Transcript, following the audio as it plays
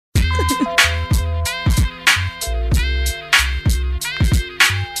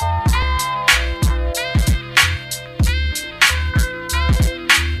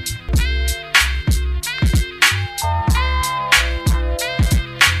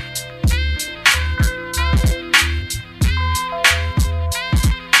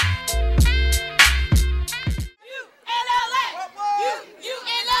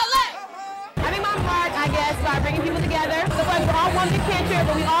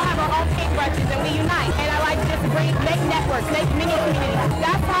own paintbrushes and we unite. And I like to just make networks, make mini communities.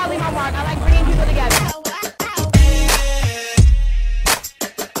 That's how I leave my mark. I like bringing people together.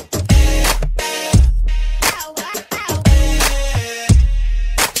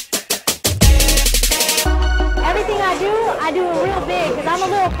 I do it real big because I'm a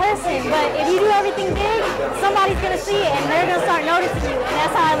little person, but if you do everything big, somebody's going to see it and they're going to start noticing you, and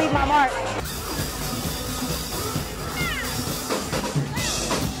that's how I leave my mark.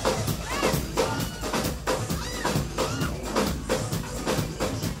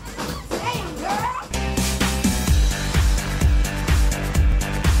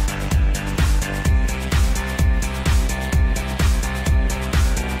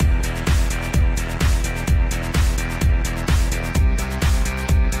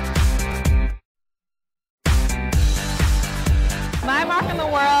 My mark in the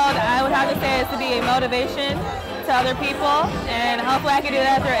world, I would have to say, is to be a motivation to other people, and hopefully I can do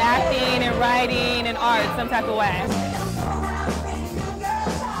that through acting and writing and art some type of way.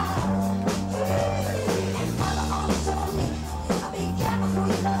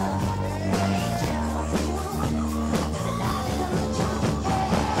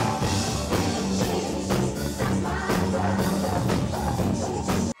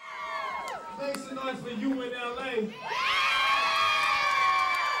 Make some noise for yoo-n-la.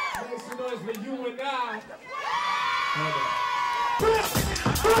 Make some noise for yoo-n-la.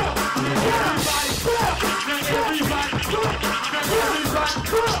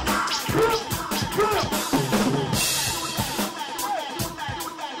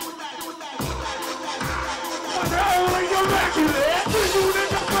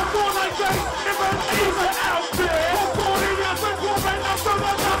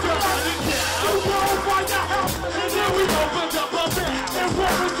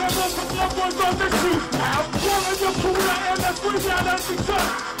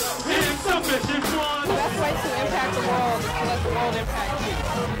 The best way to impact the world is to let the world impact you.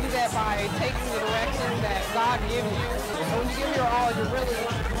 You do that by taking the direction that God gives you. And when you give your all, you're really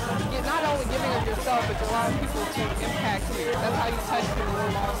not only giving of yourself, but you're allowing people to impact you. That's how you touch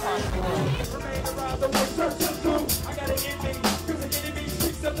people.